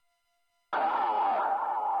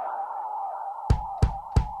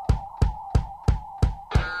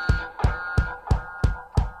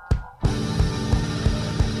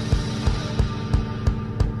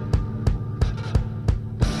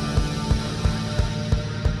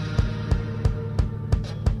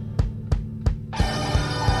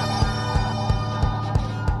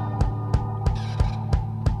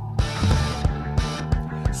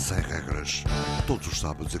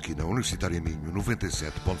sábados aqui na Universitária Minho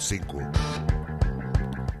 97.5.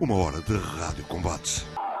 Uma hora de rádio combate.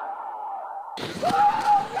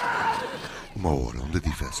 Uma hora onde a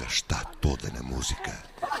diversão está toda na música.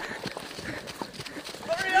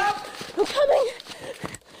 Hurry up! I'm coming!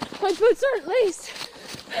 My boots aren't laced.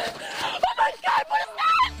 Oh my God, what is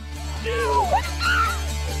that? What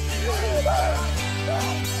is that?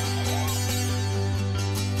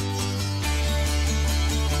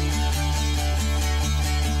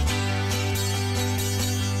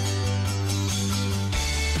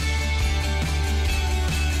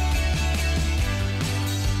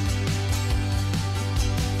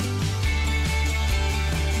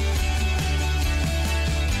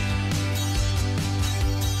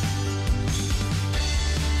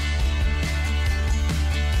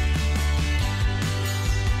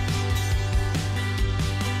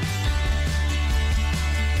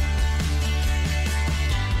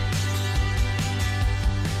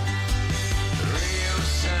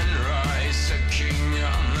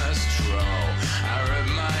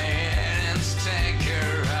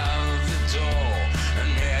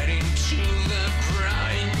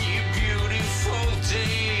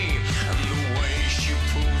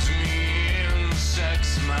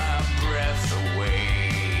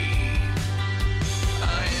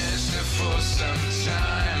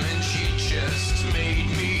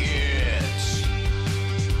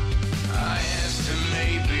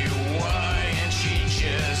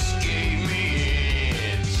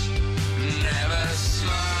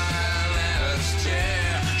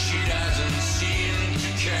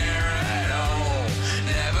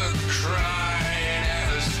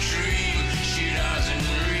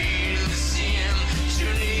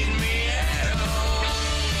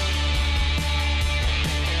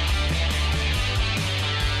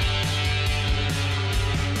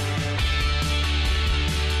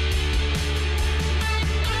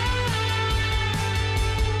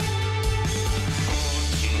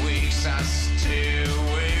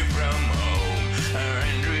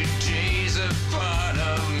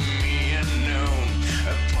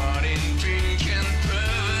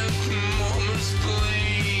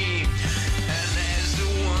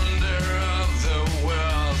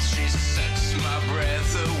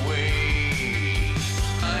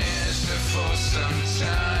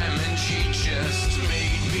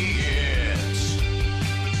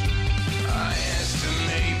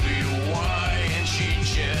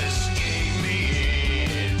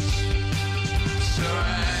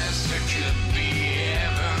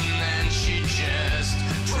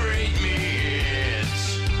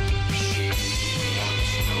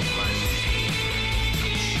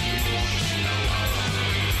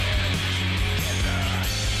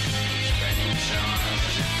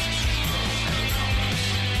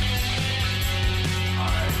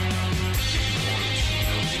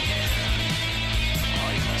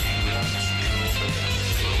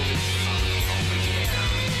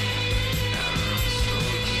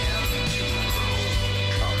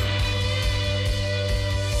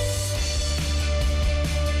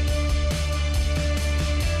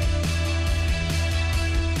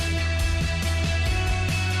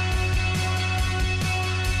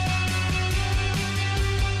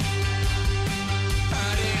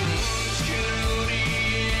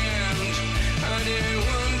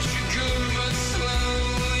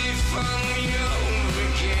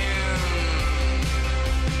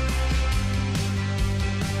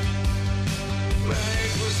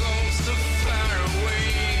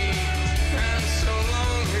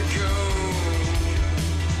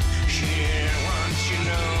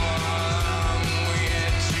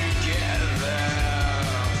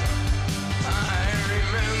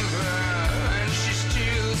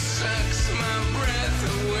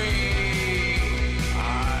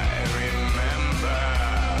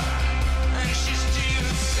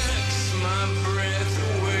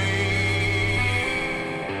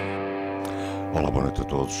 Olá, boa noite a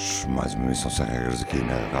todos. Mais uma emissão sem regras aqui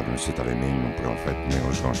na Rádio Universitária Minho, um programa feito de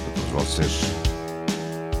meus Joões para todos vocês.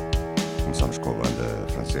 Começamos com a banda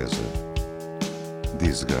francesa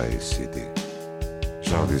SINE CITY.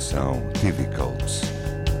 Já a audição TV Cults.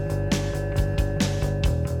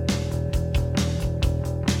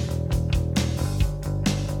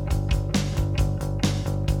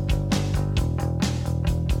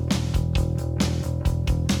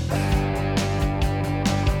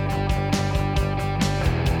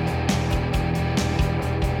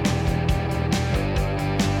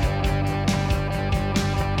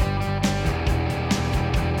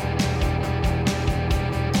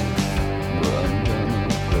 I'm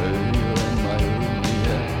gonna play you in my room.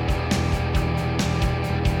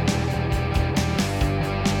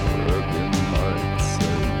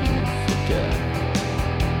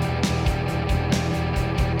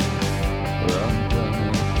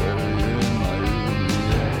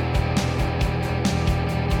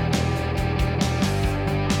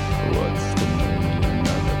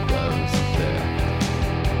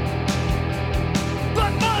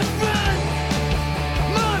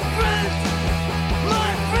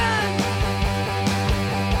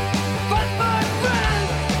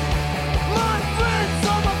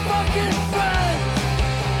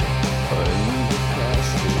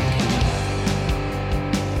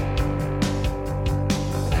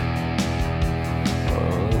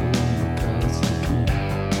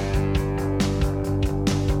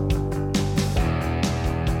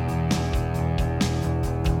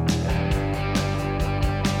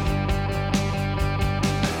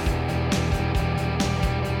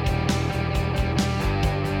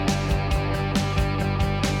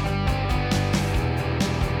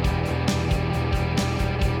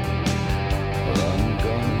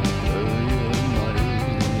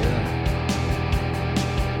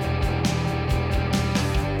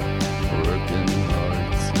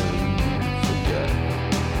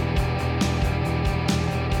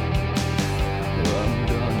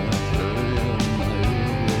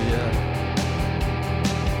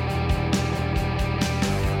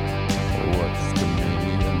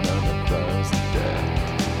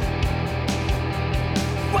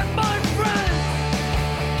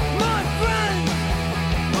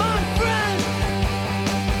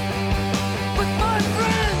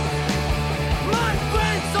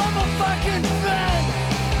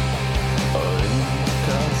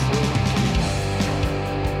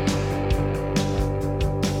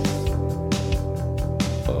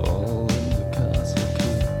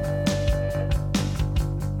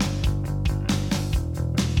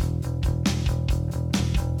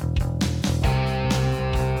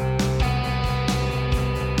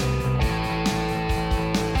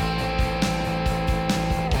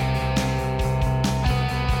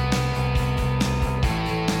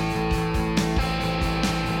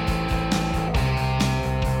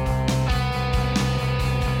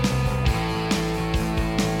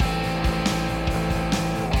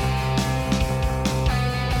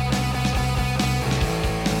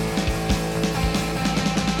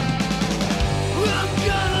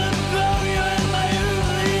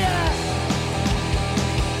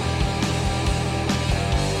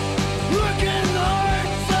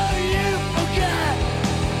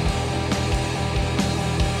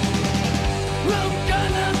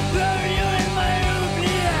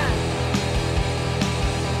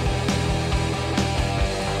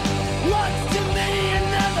 What's too many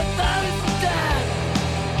another thousand times?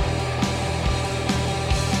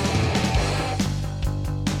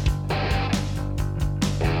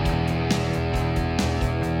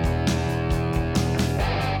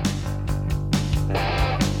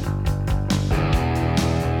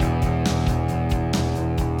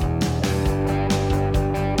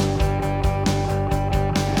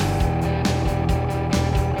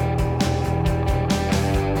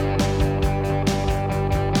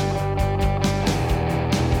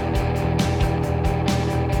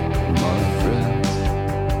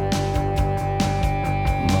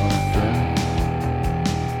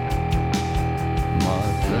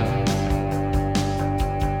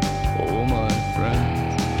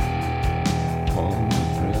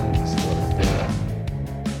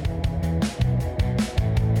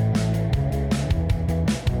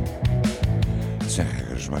 Sem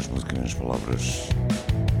regras, mais música, menos palavras.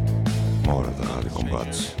 Uma hora da Rádio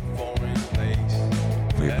Combate.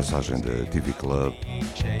 Foi a passagem da TV Club,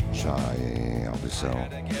 já em audição.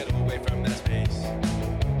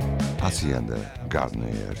 Hacienda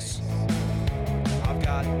Gardeners. I've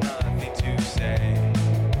got nothing to say.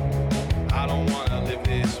 I don't wanna live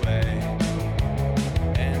this way.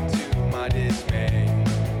 And to my dismay,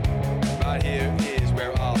 right here is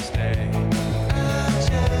where I'll stay. I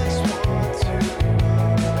just want to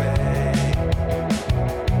run away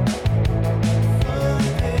from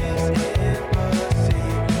this embassy.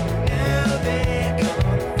 Now they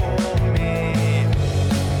come for me.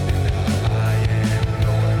 I am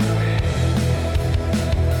going away.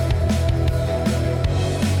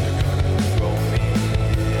 They're gonna throw me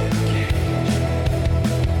in a cage.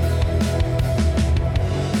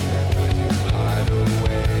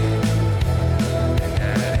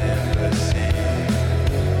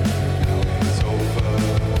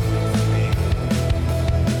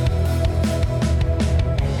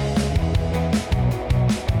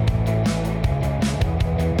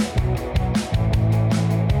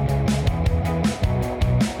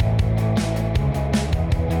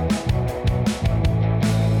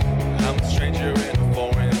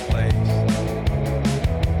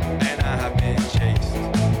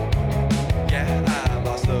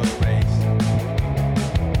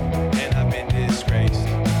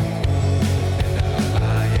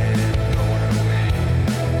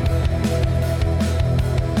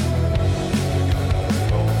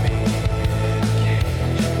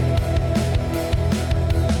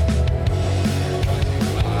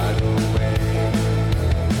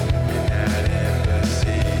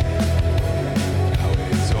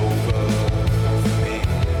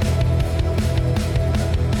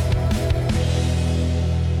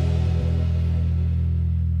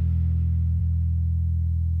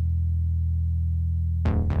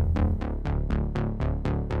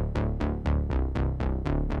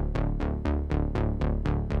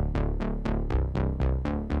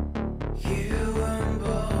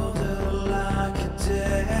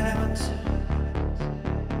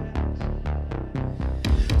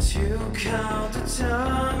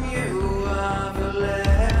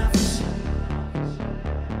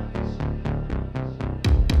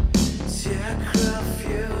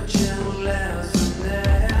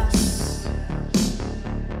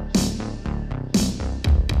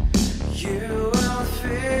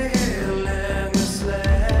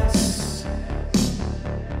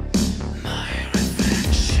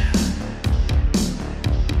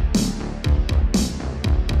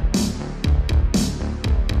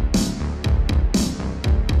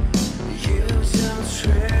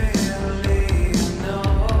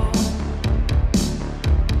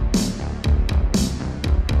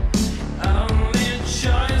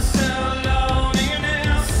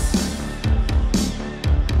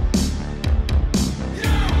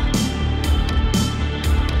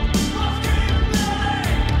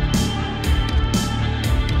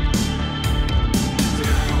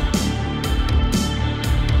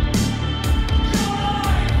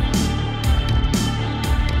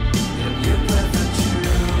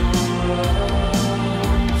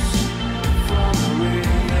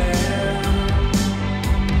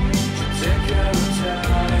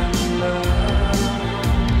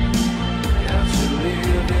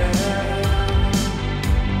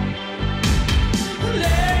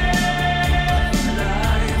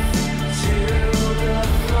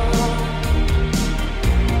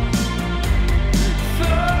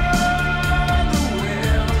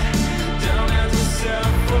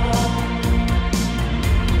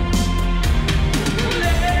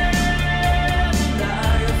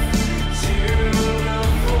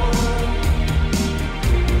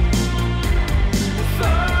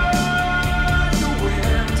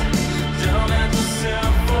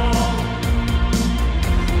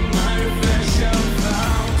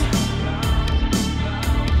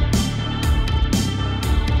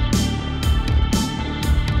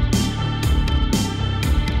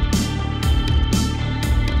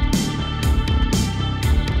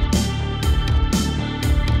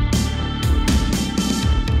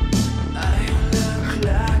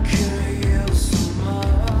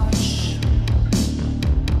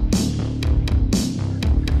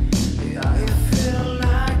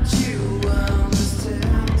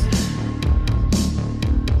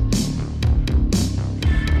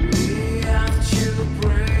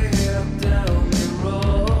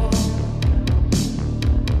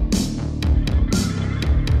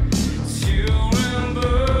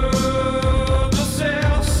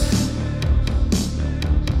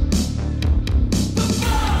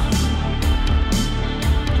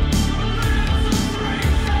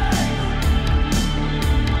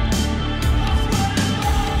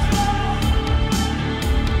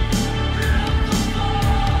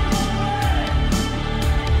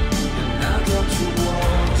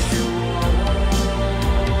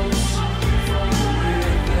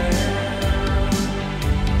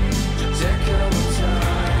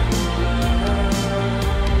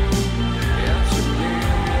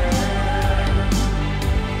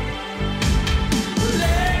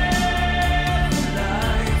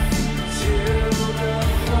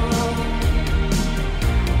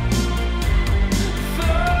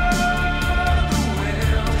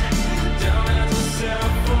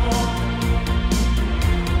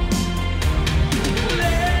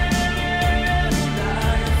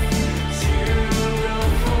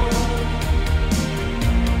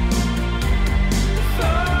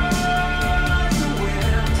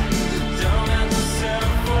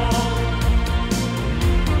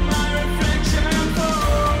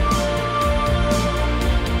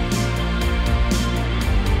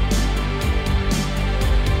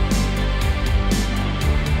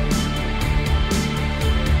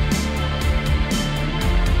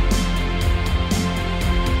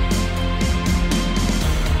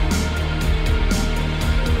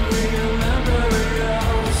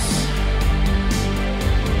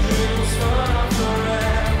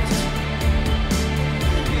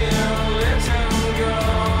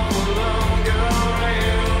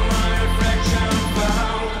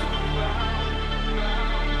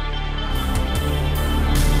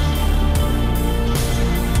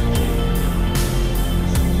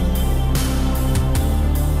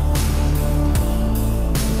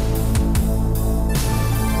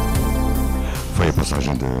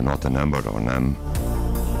 Not a Number on M,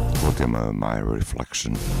 com o tema My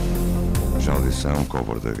Reflection. Já disse, é um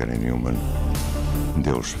cover de Gary Newman,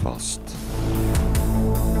 DEUS-FAUST.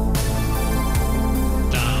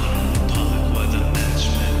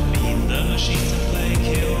 Machines at play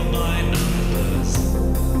kill by numbers.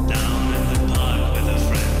 Down in the park with a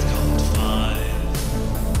friend called Five.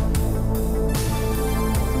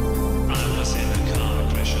 I was in a car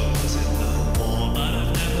crash or was in the war, but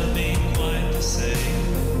I've never been quite the same.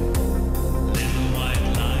 Little white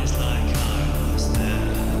lies like I was there.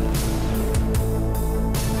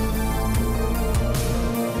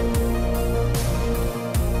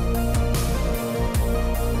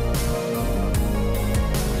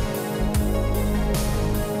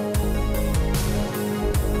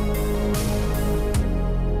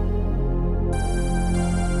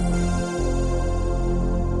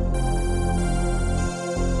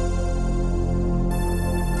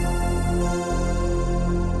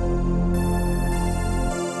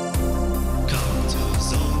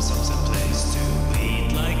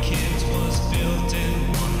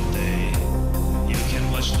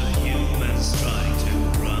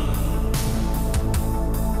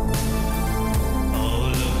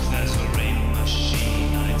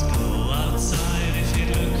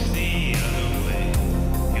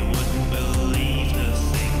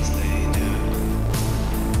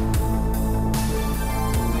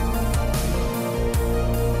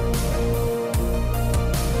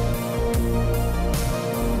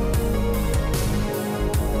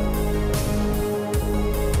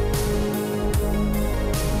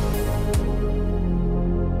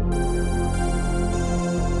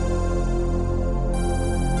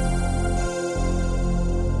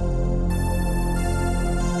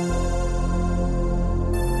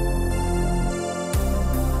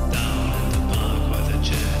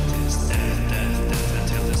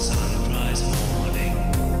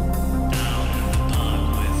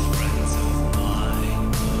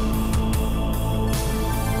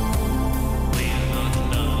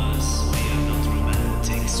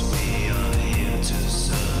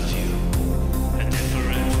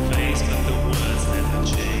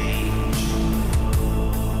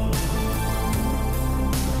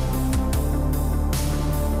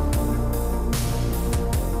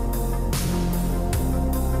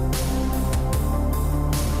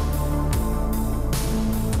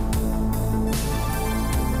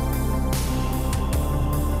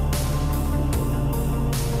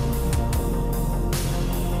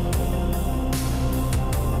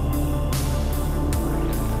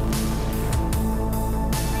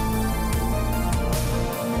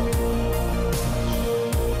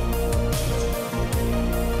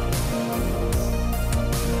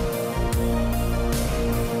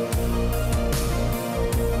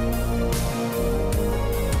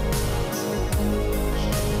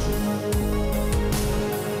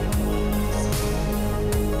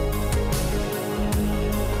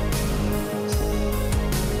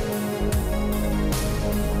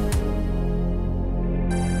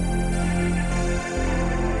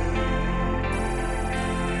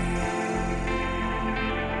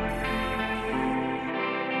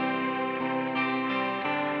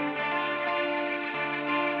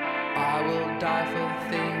 I will die for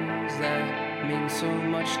things that mean so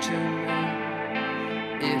much to me.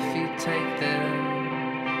 If you take them,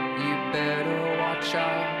 you better watch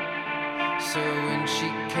out. So when she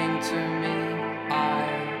came to me,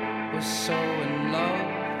 I was so in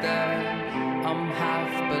love that I'm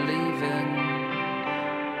half believing,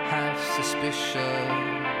 half suspicious.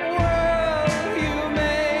 Well, you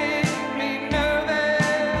make me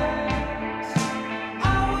nervous.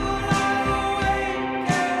 I will lie awake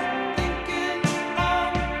and thinking of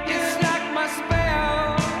you. It's like my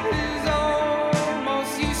spell is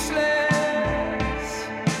almost useless.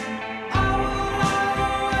 I will lie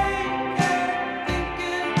awake and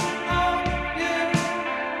thinking of you.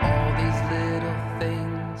 All these little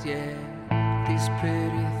things, yeah, these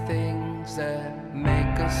pretty things that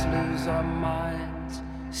make us lose our minds,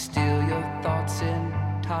 steal your thoughts in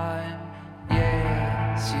time.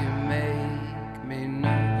 Yes, you make me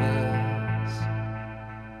nervous.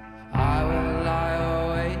 I will lie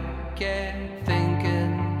awake and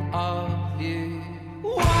thinking of you.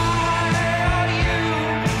 Why are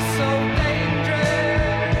you so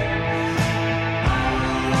dangerous? I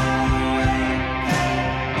will lie awake and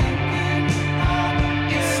thinking of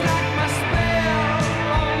you. It's like my spell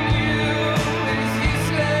on you is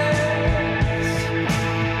useless.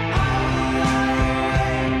 I will lie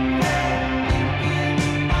awake and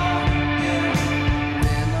thinking of you.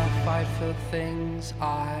 Then I fight for things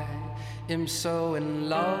I am so in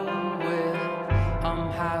love with.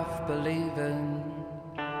 I'm half believing,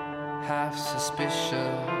 half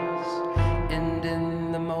suspicious, and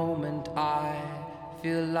in the moment I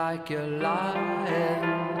feel like you're lying.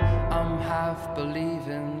 I'm half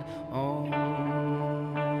believing, oh.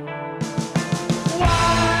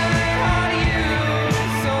 Why are you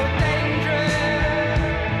so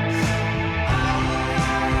dangerous?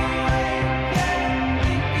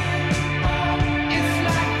 It's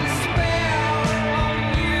like the spell on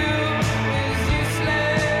you is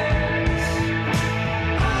useless.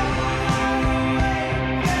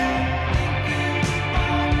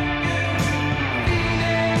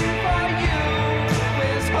 Feeling for you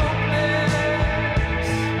is hopeless.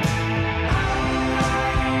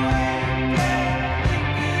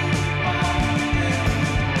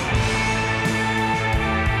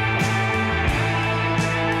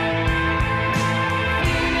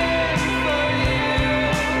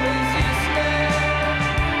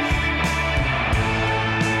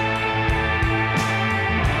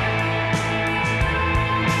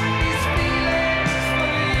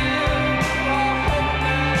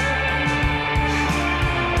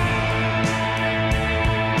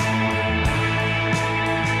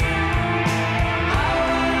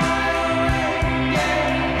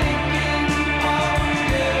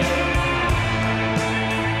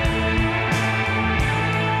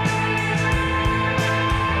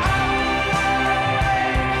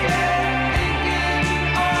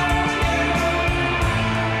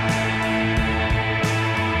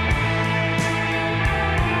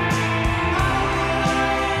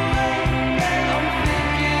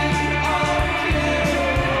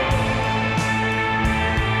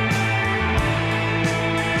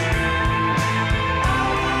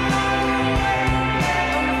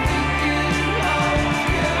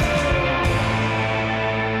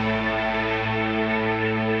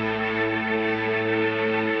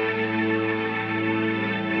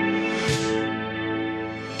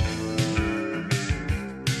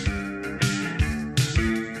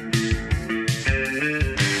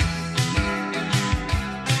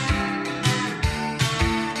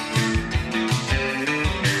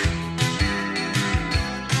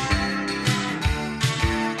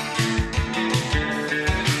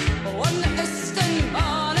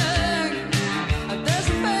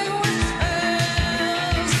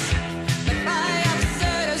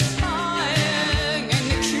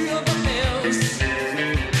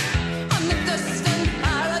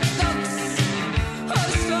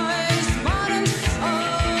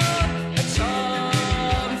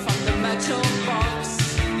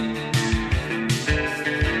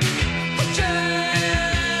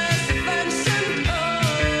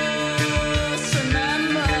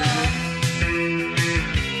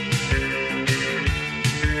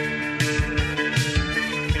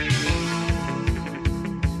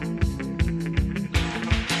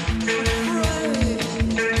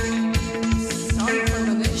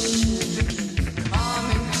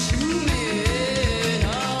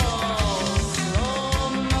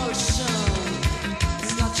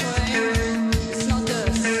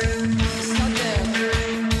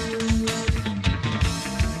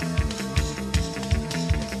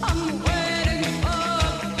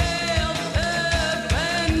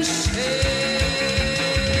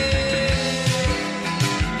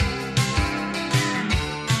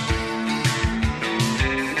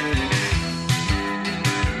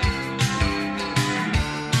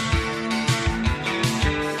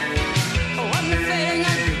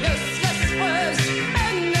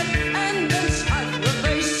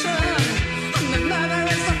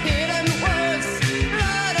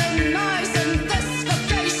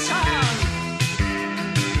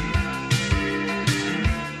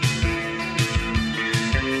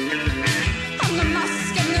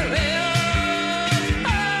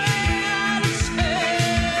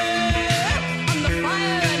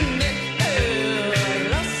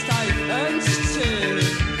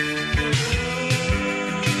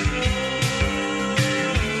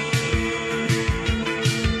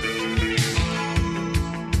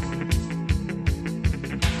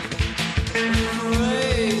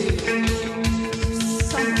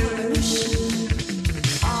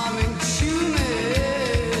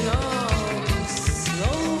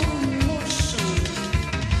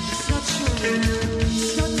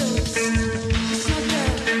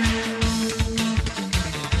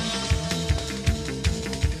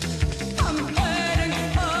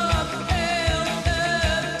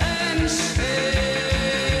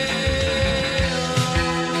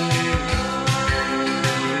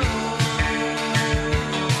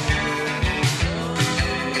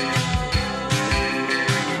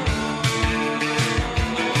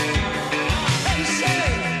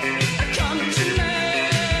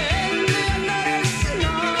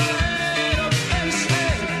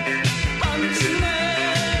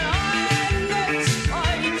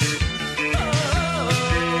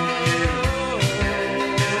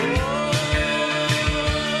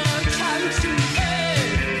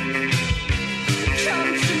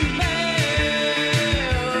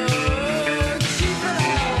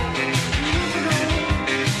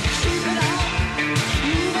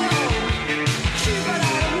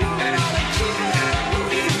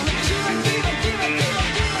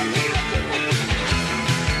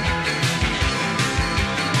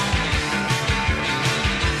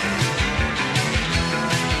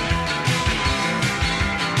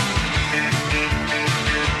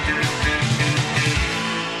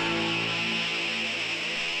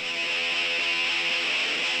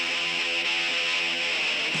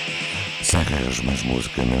 mais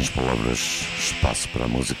música, menos palavras, espaço para a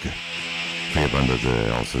música. Foi a banda de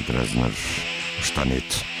Elsa Dresner, os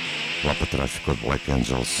TANIT. Lá para trás ficou de Black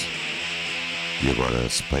Angels. E agora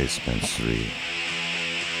SPACEMEN 3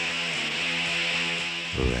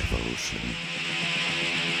 Revolution.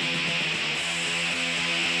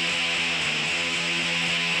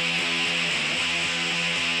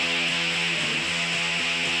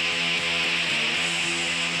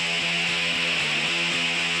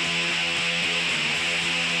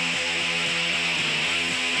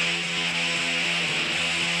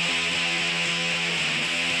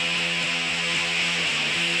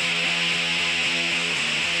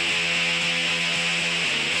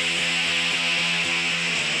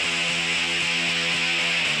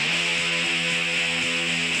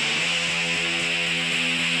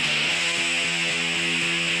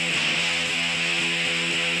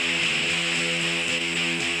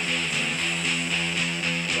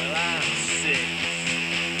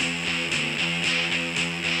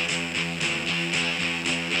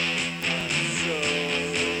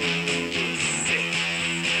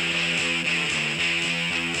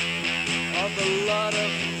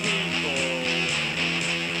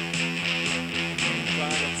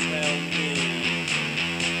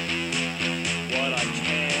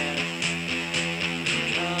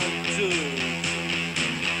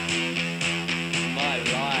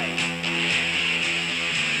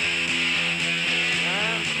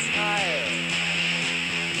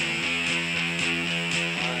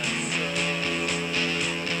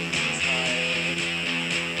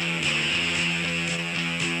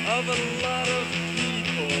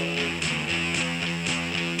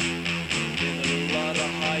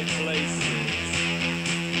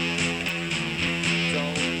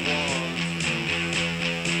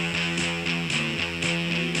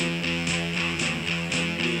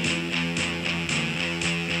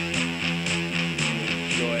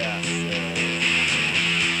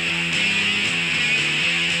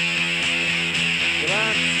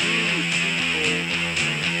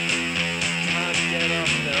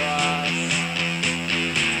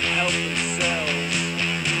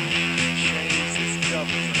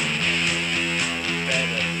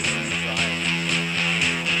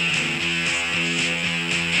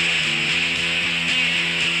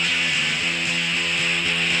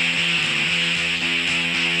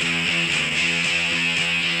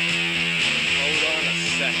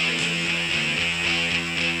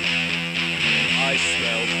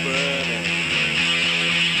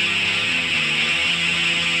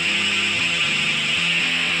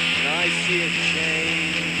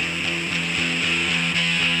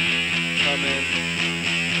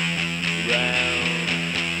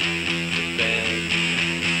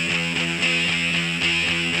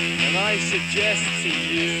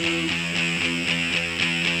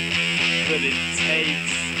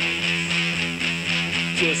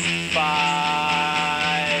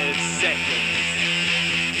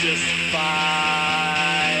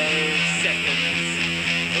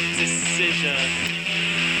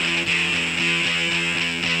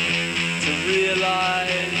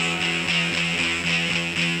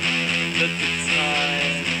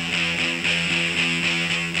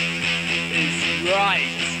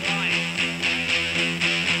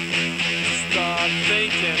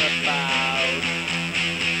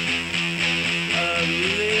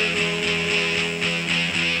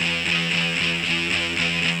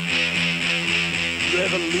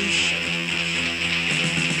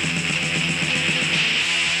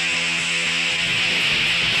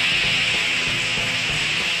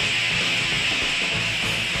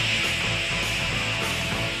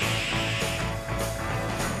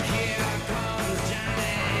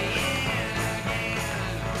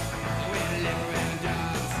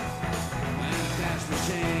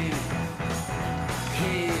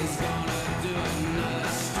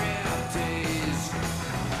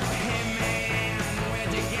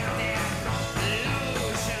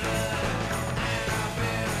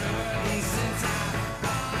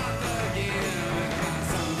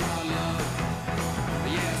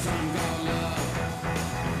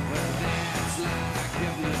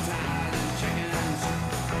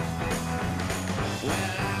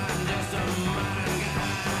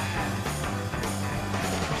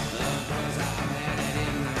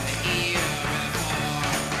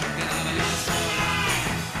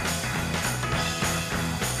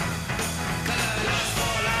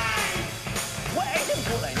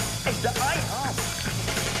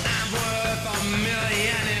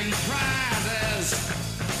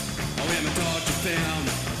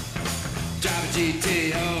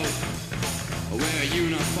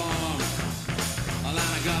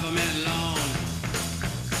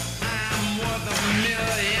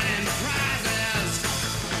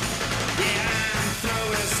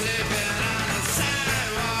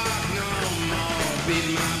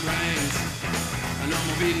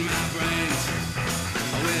 my brains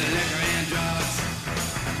with liquor and drugs,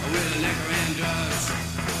 with liquor and drugs.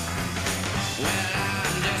 Well,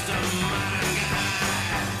 I'm just a modern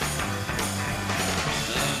guy.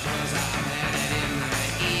 Of course, I've had it in the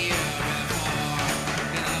ear before,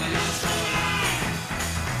 and I've lost for life.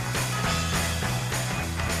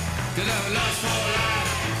 'Cause I've lost for life.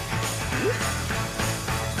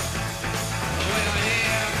 Well,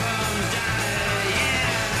 here comes Johnny,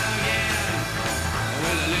 yeah, again,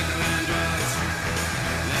 with the liquor and drugs,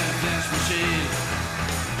 that flesh machine.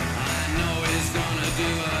 I know he's gonna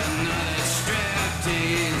do another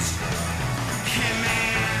striptease. Hey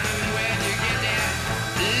man, where'd you get that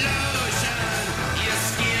lotion? Your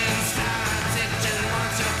skin starts itching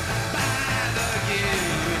once you buy the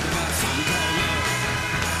gift. About something called love.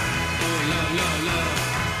 Oh, love, love, love.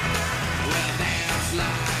 Well, that's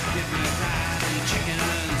like giving fried and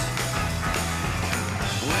chickens.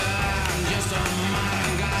 Well, I'm just a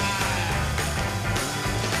modern guy.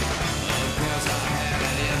 Of course, I've had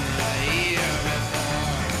it in the ear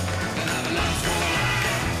before, and I've lost for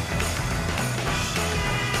life.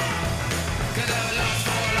 'Cause I've lost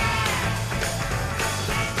for life.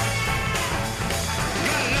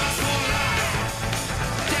 Got lost for life.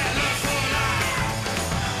 Yeah, lost for life.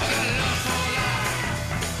 I got lost for life.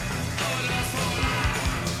 Oh, lost for life.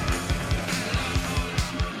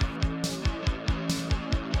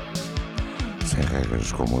 Sem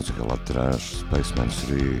regras, com música lá atrás, SPACEMEN,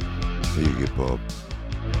 IGGY POP.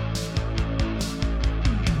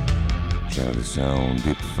 Já a edição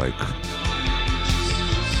Deepfake.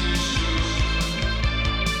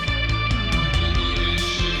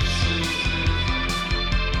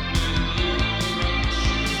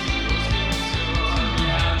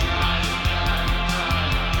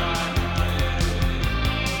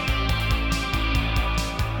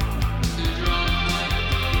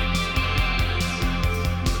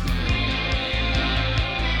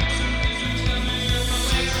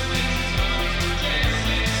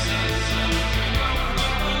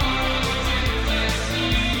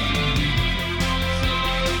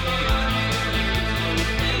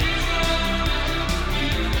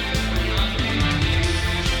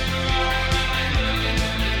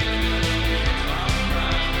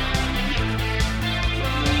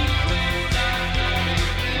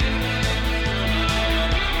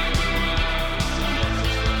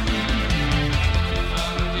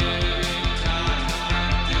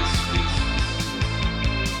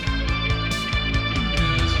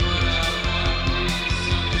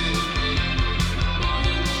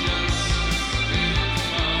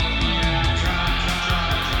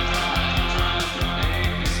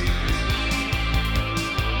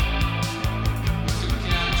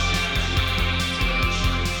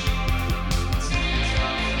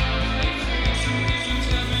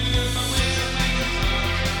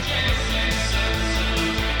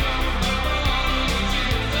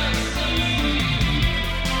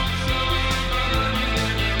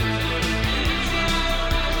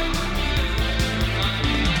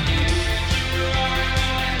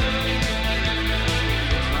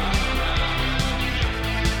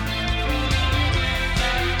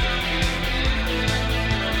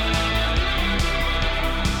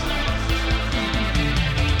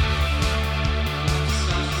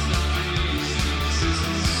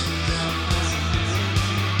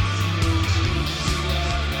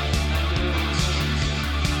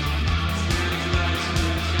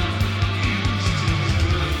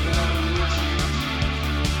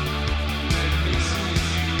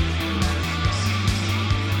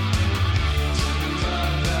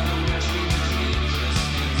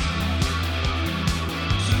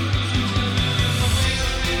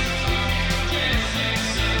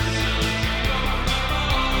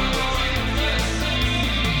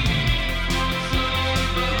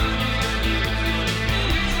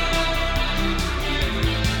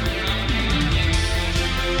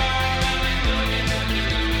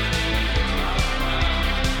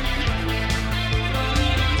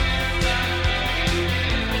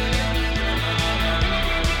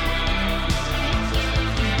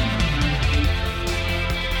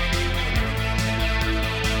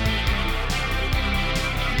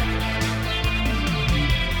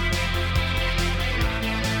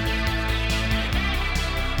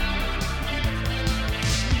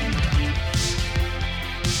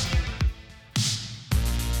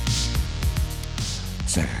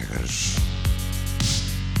 Sem regras.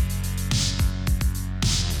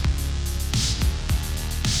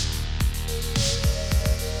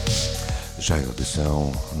 Já em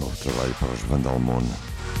audição, novo trabalho para os VANDAL MOON.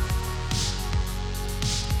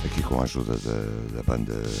 Aqui com a ajuda da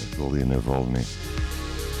banda DLINA VOLNY.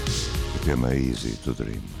 tema Easy to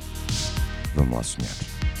Dream. Vamos lá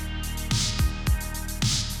sonhar.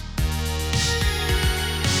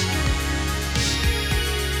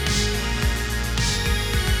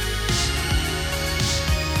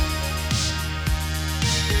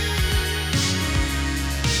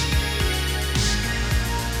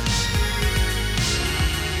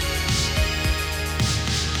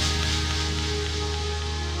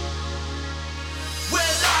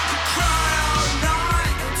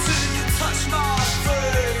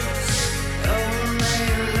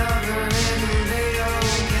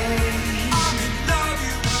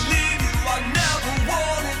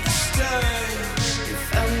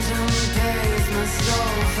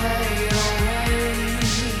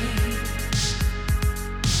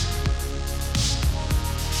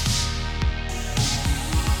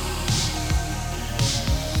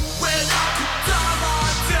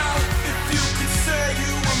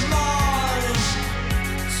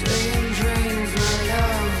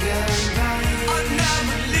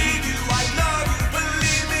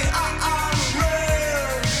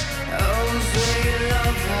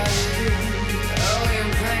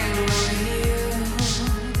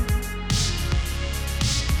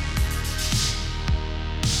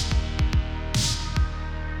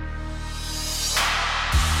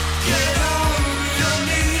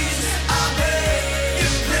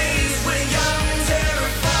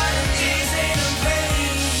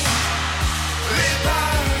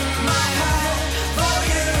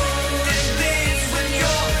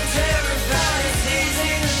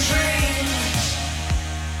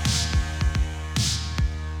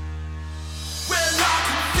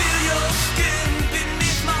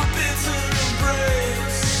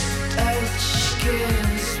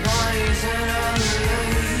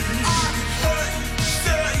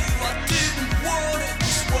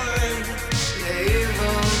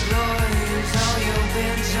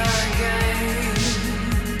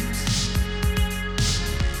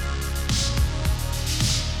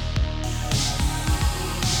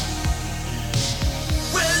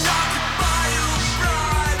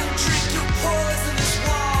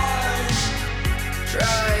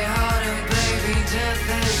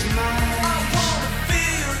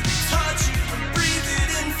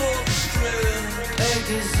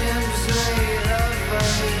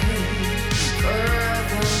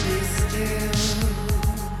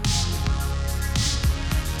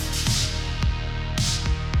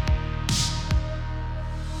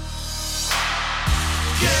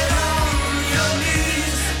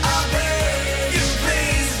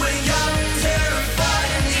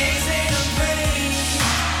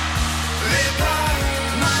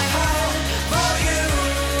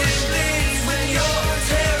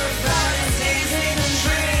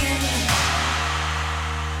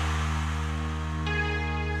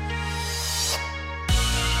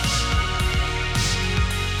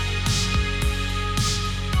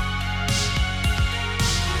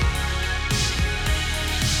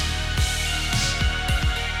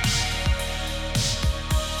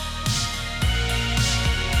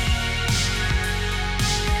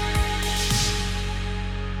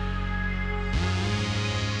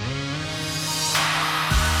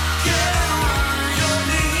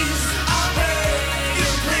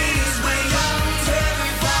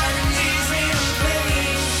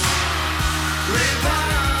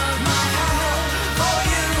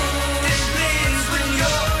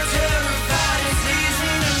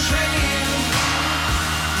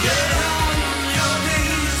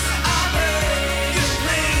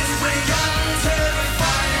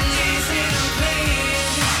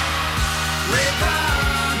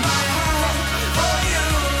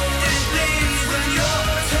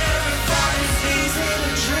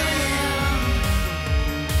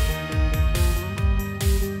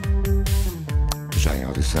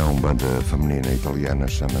 Banda feminina italiana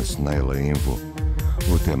chama-se NEILA INVO,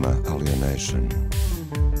 o tema Alienation.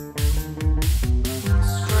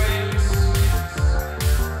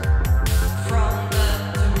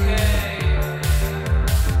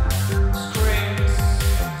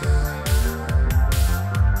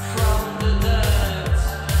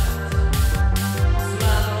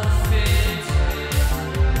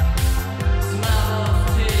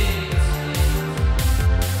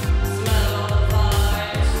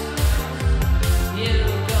 You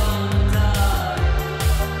gonna die.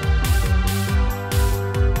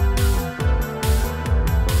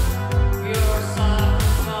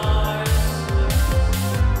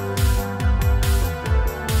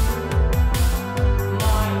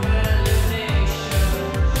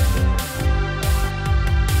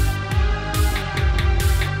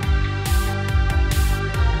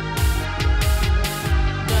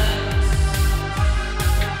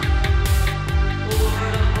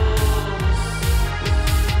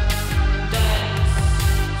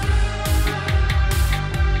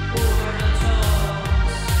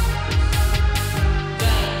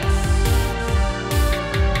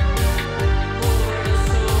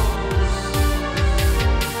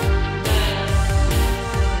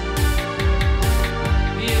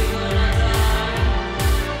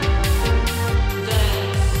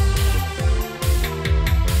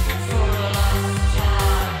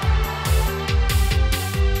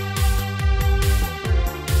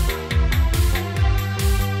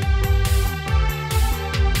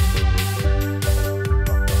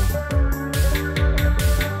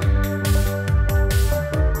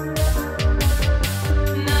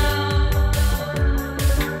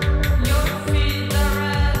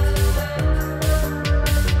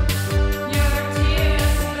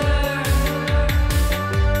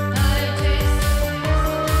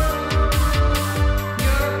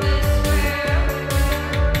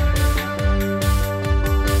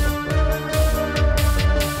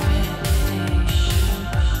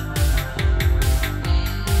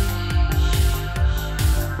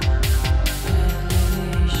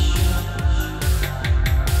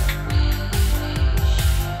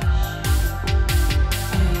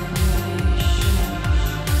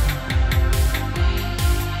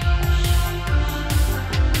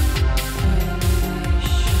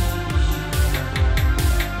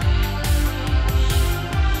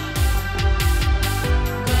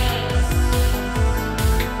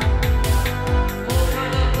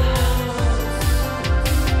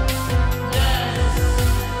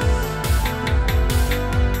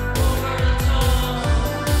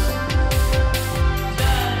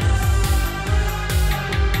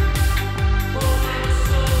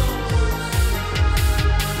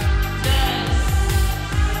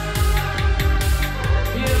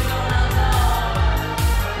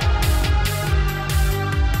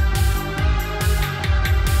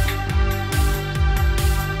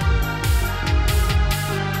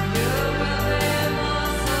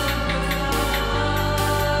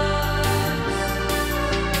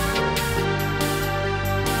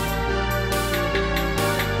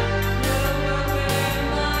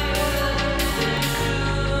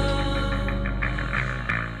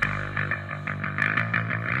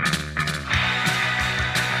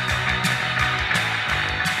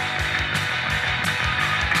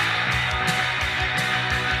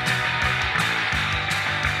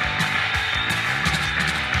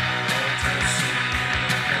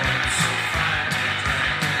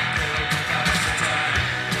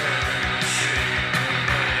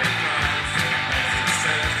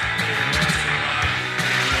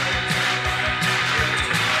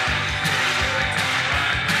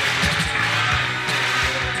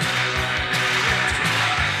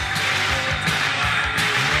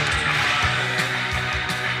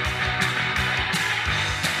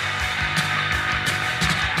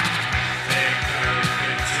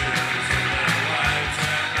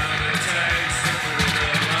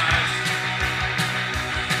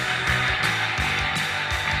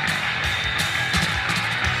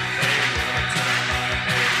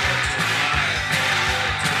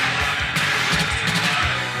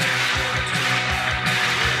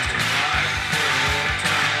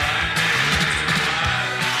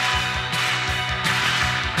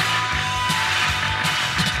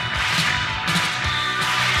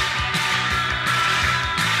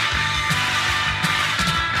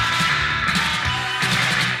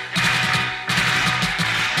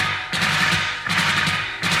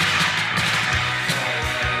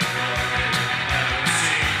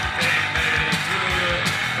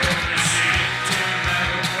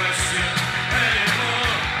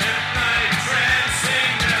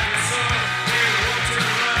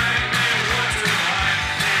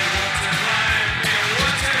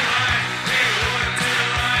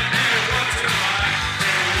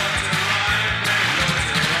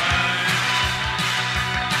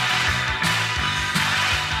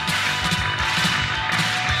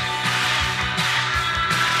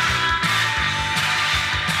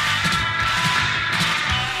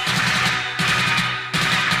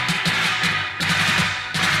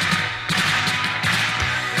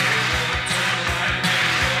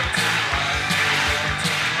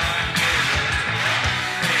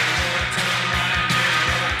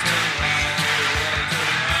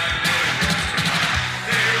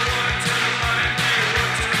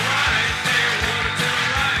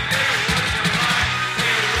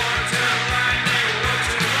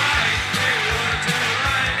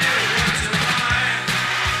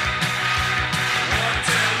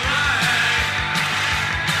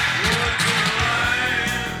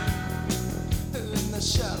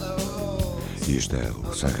 Isto é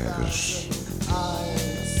o Sem Regras.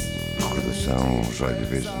 Recordação, Joy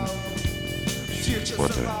Division.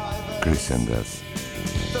 Outra, Christian Death.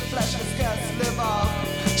 The fleshless guests live off,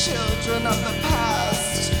 children of the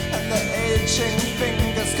past, and the aging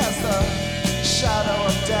fingers cast the shadow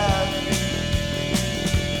of death.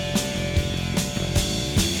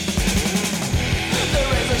 They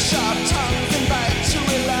raise their sharp tongues and bite to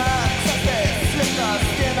relax as they flick the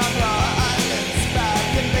skin on your eyelids back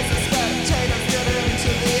and make the spectators get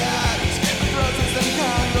into the act with roses and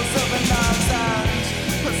candles, silver knives and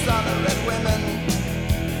persona-red women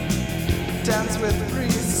dance with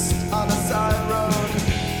priests on a side road.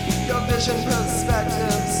 Your vision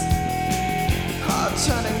perspectives are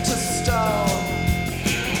turning to stone.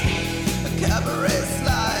 The cabaret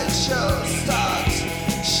slideshows start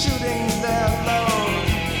shooting their load.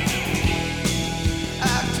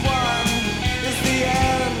 Act 1 is the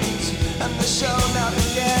end, and the show now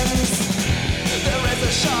begins. They raise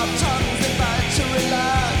their sharp tongues, invite to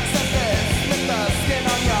relax as they flip the skin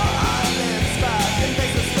on your eyelids back and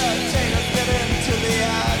make the spectators get into the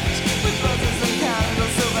act with roses and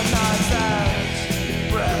candles, silver knives and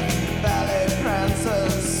breath ballet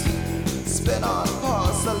prancers spin on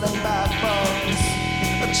porcelain backbones.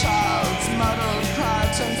 A child's muddled cry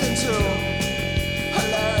turns into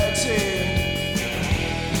hilarity.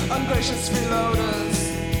 Ungracious freeloaders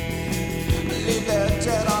leave their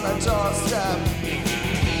dead on a doorstep.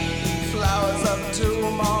 Flowers of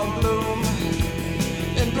doom or gloom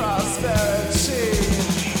in prosperity.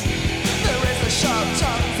 They raise their sharp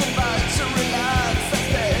tongues, invite to relax as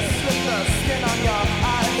they slip the skin on your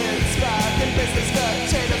eyelids back and make the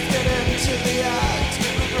spectators get into the act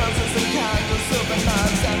with roses and candles, silver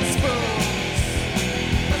knives and spoons.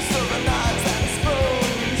 Silver knives and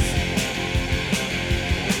spoons.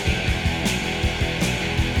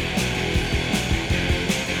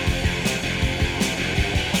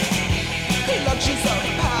 The luxuries of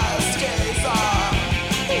past days are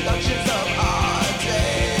the luxuries of our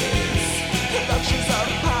days. The luxuries of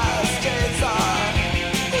past days are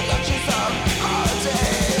the luxuries of our days.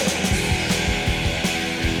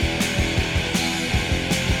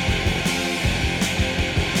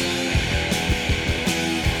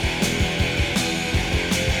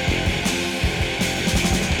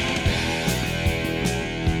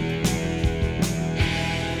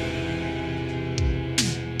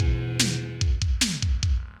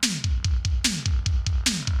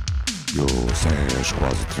 E o Sem Regras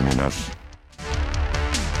quase a terminar.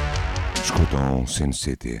 Escutam SINE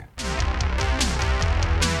CITY.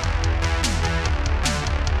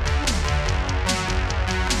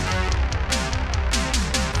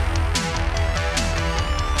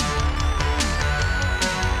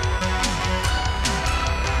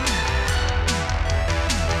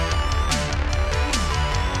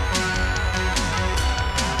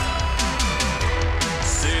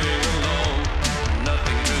 Sitting alone,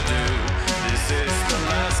 nothing to do. This is the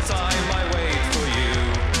last time I wait for you.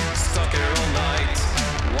 Stuck here all night,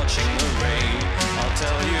 watching the rain. I'll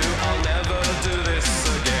tell you, I'll never do this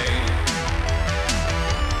again.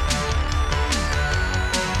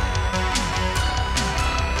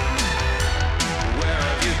 Where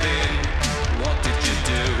have you been? What did you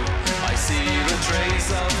do? I see the trace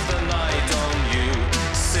of the night on you.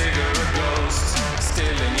 Cigarette ghost,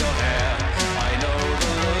 still in your hair. I know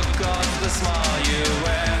the look of the smile you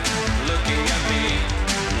wear. Looking at me,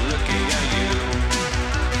 looking at you.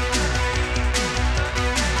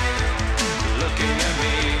 Looking at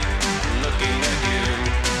me, looking at you.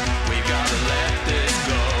 We gotta let this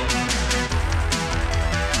go.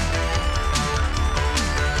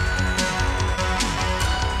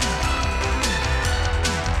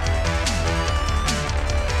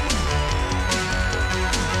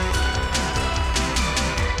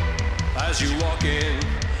 As you walk in,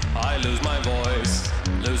 I lose my voice,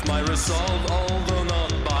 lose my resolve, although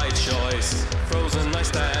not by choice. Frozen I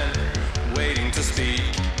stand, waiting to speak.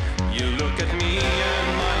 You look at me and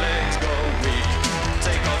my legs go weak.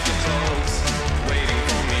 Take off your clothes, waiting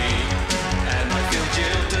for me, and I feel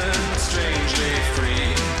jilted, strangely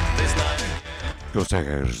free. This night Que o Sem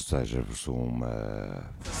Regras deseja-vos uma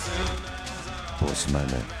boa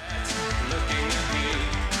semana. looking at me,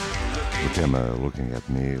 O tema Looking at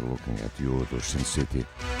Me, Looking at You do SINE CITY.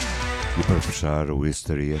 E para fechar, o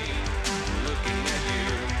WISTERIA.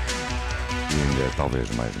 E ainda talvez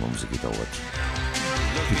mais uma musiquita ou outra.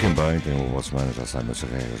 Fiquem bem, tenham uma boa semana, já sabem as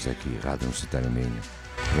regras aqui, Rádio Universitária Minho.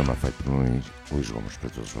 Programa feito por mim, Luís Gomes, para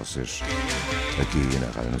todos vocês. Aqui na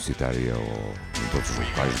Rádio Universitária ou em todos os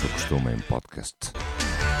locais do costume em podcast.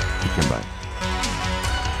 Fiquem bem.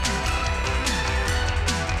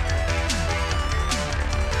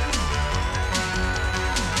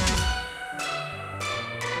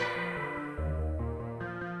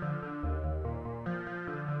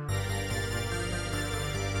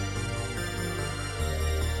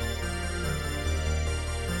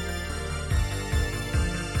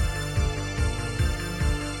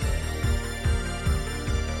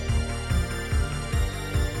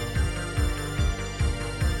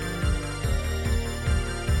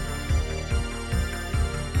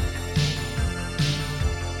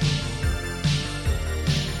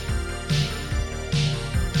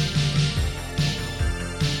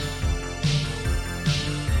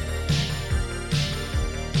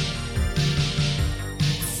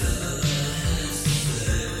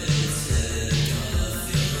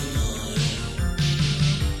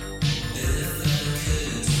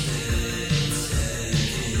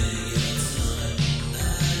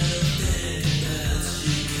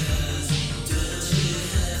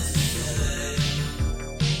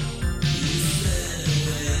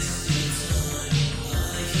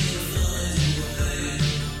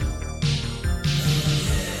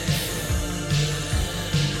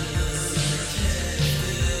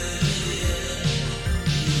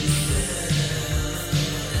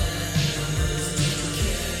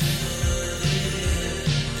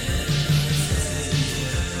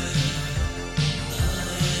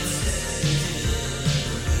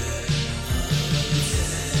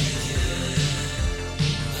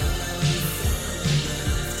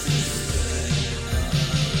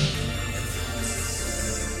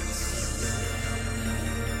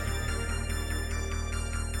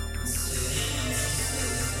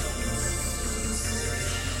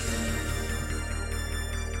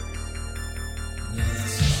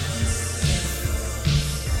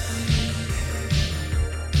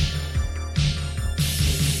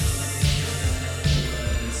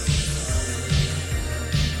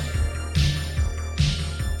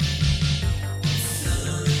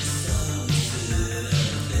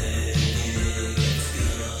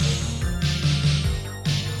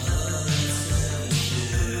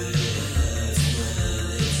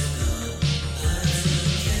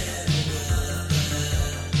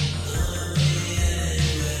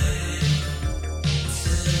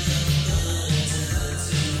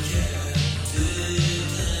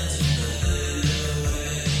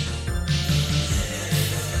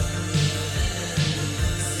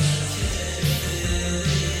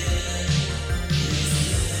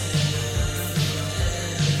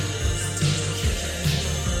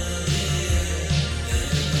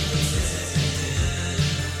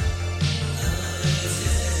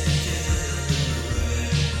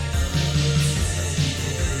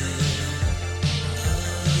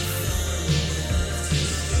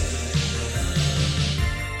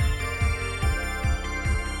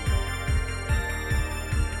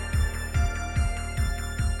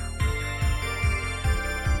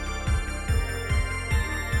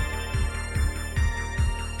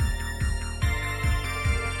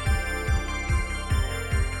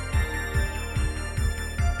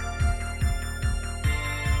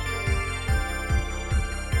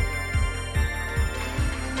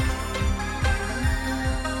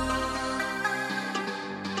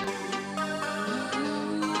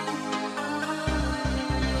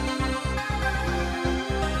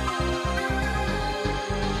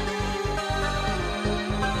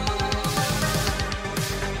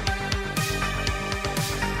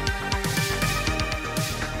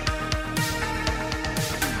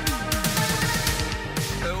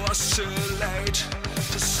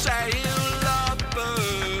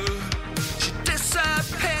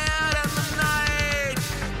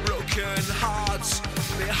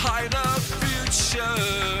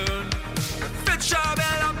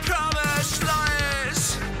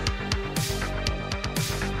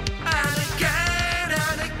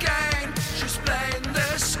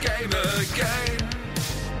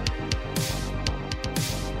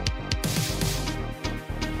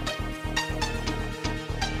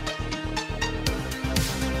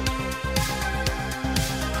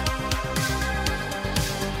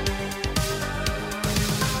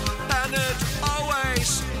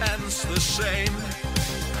 same.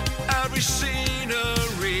 Every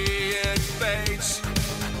scenery it fades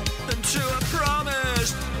into a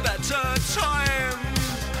promised better time.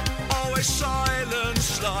 Always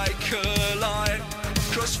silence like a light,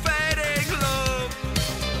 cross-fading love.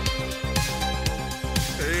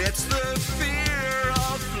 It's the fear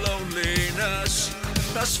of loneliness,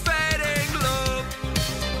 cross-fading love.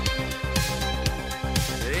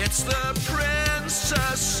 It's the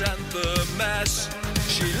princess and the mess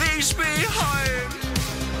she leaves behind.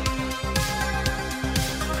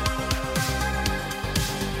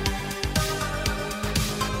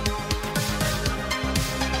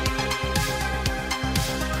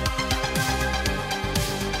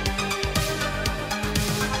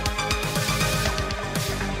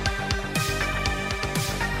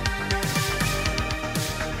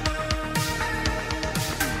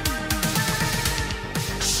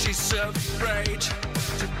 Afraid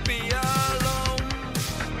to be alone.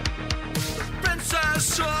 The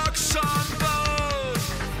princess walks on both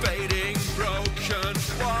fading, broken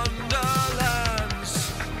wonderlands.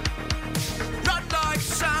 Run like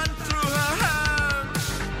sand through her hands.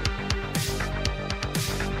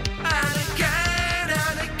 And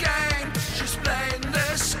again, she's playing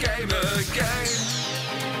this game again.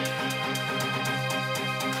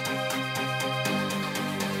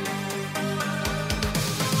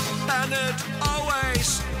 And it always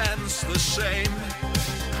ends the same.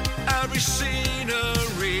 Every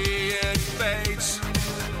scenery it fades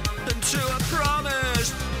into a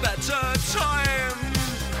promised better time.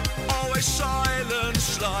 Always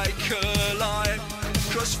silence like a light,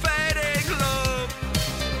 cross-fading love.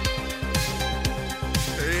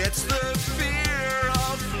 It's the fear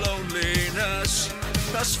of loneliness,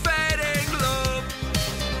 cross-fading love.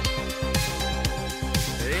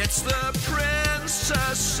 It's the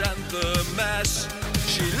princess and the mess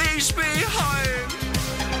she leaves behind.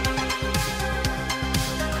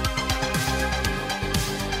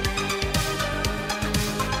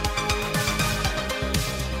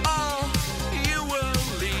 All you will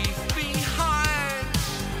leave behind,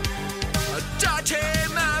 a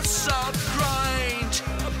dirty mess of grind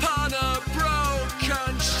upon a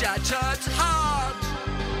broken, shattered heart.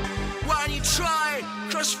 When you try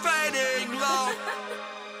cross-fading love,